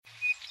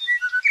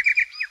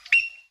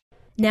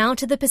Now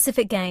to the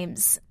Pacific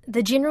Games.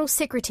 The General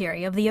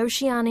Secretary of the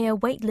Oceania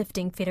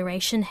Weightlifting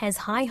Federation has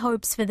high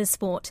hopes for the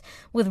sport,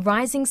 with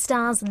rising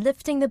stars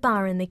lifting the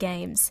bar in the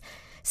Games.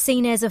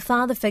 Seen as a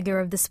father figure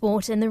of the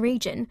sport in the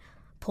region,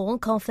 Paul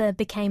Coffa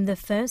became the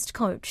first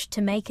coach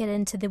to make it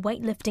into the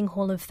Weightlifting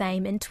Hall of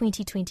Fame in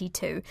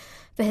 2022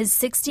 for his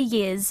 60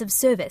 years of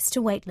service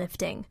to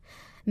weightlifting.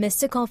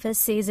 Mr. Coffa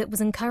says it was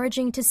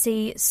encouraging to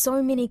see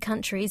so many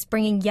countries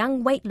bringing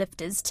young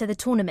weightlifters to the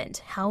tournament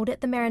held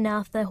at the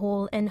Maranatha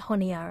Hall in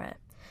Honiara.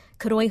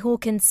 Koroi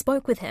Hawkins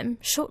spoke with him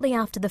shortly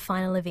after the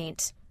final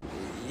event.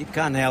 You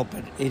can't help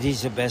it. It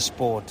is the best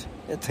sport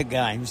at the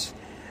Games.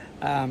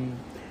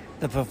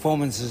 The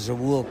performances are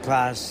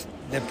world-class.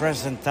 The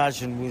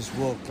presentation was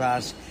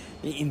world-class.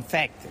 In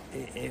fact,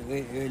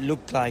 it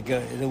looked like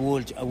a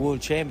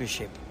world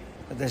championship.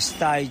 The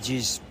stage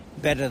is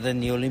better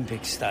than the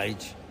Olympic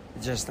stage.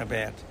 Just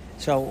about.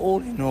 So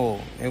all in all,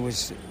 it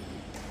was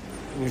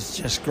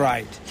just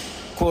great.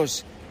 Of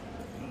course,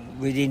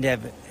 we didn't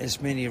have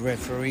as many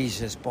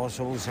referees as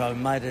possible, so it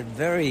made it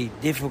very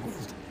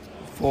difficult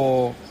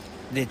for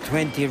the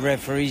 20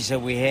 referees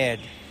that we had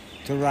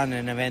to run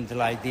an event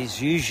like this.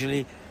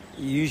 You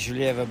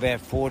usually have about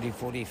 40,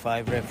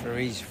 45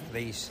 referees for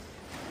these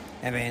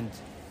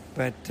events,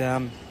 but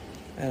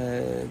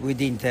we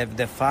didn't have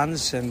the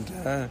funds,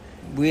 and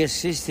we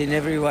assist in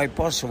every way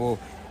possible.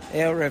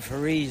 Our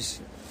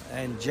referees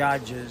and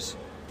judges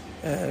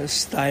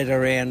stayed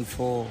around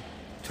for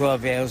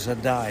 12 hours a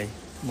day,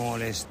 more or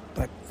less.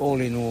 But all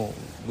in all,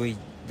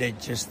 they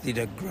just did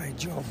a great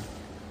job.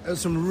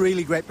 Some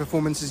really great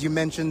performances. You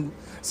mentioned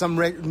some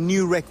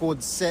new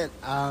records set.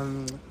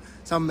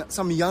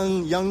 Some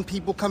young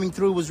people coming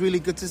through was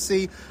really good to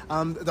see.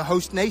 The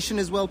host nation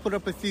as well put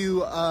up a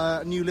few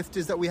new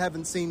lifters that we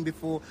haven't seen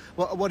before.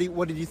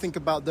 What did you think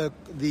about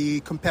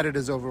the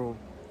competitors overall?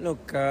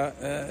 Look,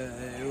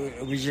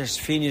 we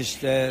just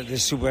finished the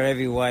super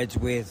heavyweights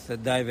with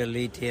David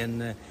Liti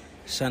and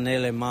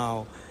Sanele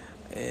Mao.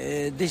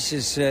 This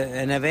is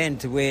an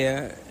event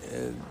where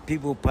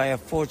people pay a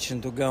fortune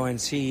to go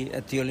and see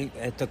at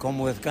the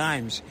Commonwealth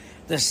Games.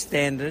 The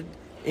standard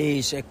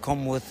is a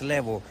Commonwealth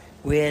level.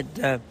 We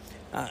had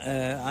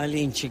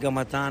Eileen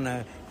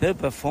Chikamatana. Her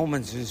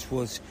performances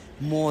was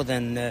more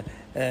than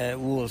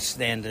world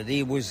standard.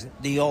 It was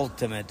the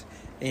ultimate,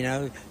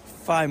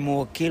 5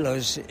 more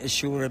kilos,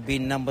 she would have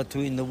been number 2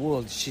 in the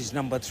world. She's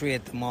number 3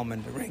 at the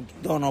moment,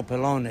 ranked. Dono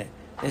Pelone,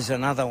 there's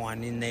another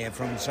one in there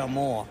from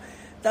Samoa.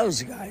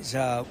 Those guys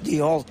are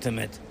the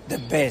ultimate, the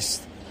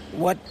best.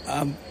 What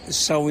I'm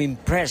so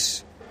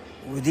impressed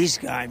with these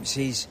guys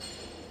is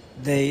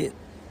the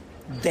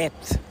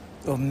depth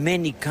of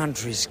many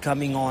countries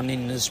coming on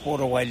in the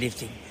sport of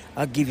weightlifting.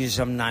 I'll give you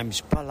some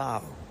names: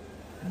 Palau,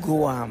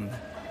 Guam,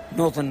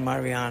 Northern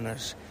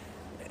Marianas,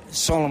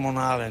 Solomon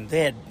Island.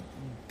 They had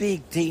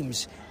big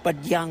teams,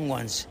 but young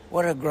ones.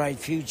 What a great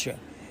future.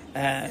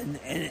 And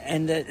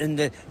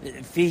the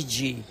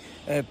Fiji,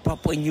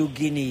 Papua New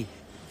Guinea,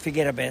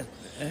 forget about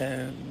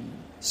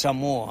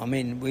Samoa. I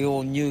mean, we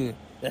all knew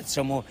that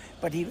Samoa,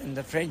 but even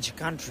the French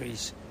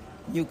countries,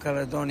 New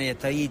Caledonia,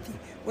 Tahiti,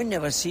 we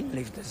never seen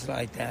lifters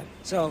like that.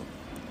 So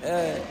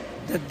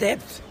the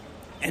depth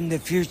and the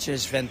future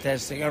is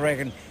fantastic. I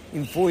reckon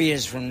in 4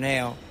 years from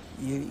now,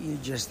 you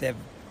just have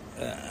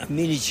a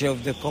miniature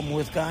of the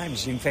Commonwealth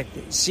Games, in fact,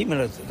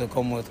 similar to the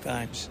Commonwealth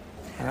Games.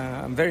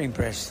 I'm very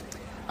impressed.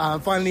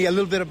 Finally, a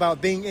little bit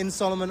about being in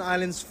Solomon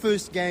Islands,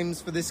 first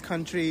Games for this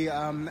country.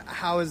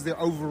 How has the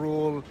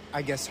overall,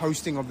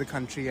 hosting of the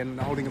country and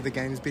holding of the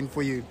Games been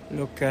for you?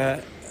 Look,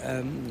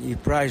 you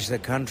praise the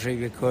country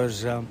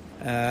because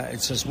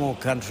it's a small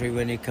country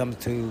when you come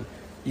to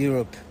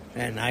Europe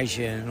and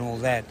Asia and all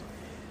that.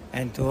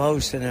 And to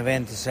host an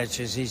event such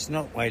as this,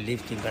 not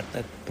weightlifting, but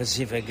the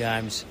Pacific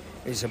Games,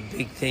 is a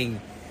big thing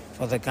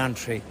for the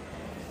country.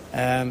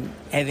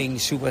 Having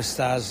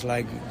superstars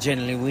like Jen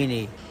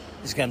Lewini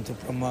is going to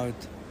promote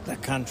the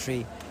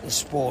country, the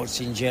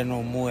sports in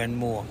general, more and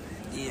more.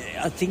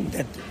 I think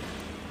that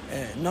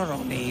not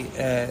only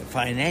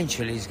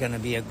financially is going to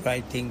be a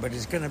great thing, but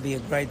it's going to be a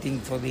great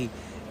thing for the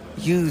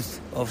youth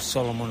of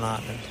Solomon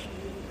Island.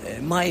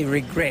 My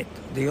regret,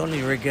 the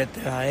only regret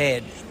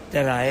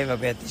that I have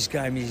about this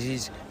game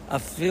is I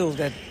feel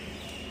that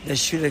they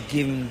should have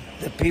given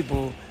the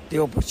people the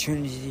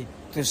opportunity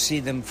to see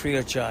them free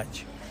of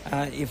charge.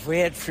 If we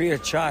had free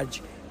of charge,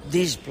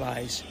 this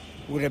place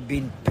would have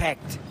been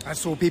packed. I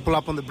saw people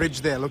up on the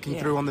bridge there looking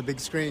through on the big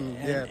screen.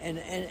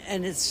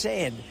 And it's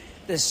sad.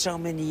 There's so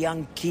many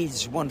young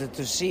kids wanted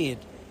to see it,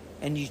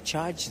 and you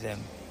charge them.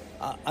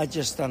 I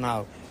just don't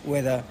know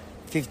whether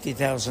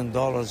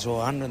 $50,000 or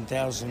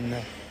 100,000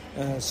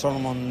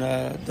 Solomon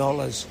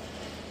dollars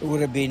would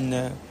have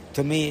been.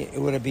 To me, it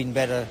would have been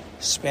better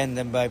spend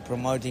them by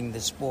promoting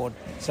the sport.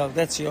 So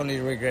that's the only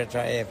regret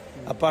I have.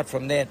 Apart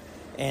from that,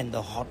 and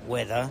the hot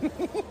weather.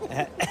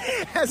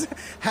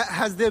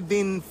 Has there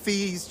been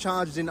fees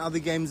charged in other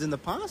games in the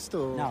past?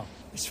 Or? No.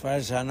 As far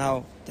as I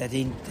know, they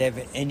didn't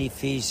have any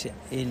fees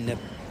in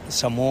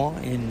Samoa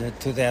in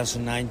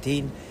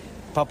 2019.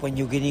 Papua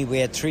New Guinea, we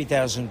had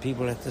 3,000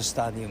 people at the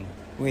stadium.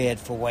 we had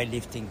for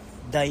weightlifting,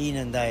 day in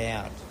and day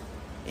out.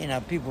 You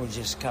know, people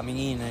just coming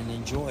in and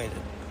enjoyed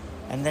it.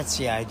 And that's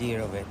the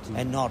idea of it,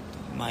 and not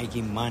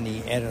making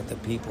money out of the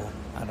people.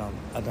 I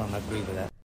don't agree with that.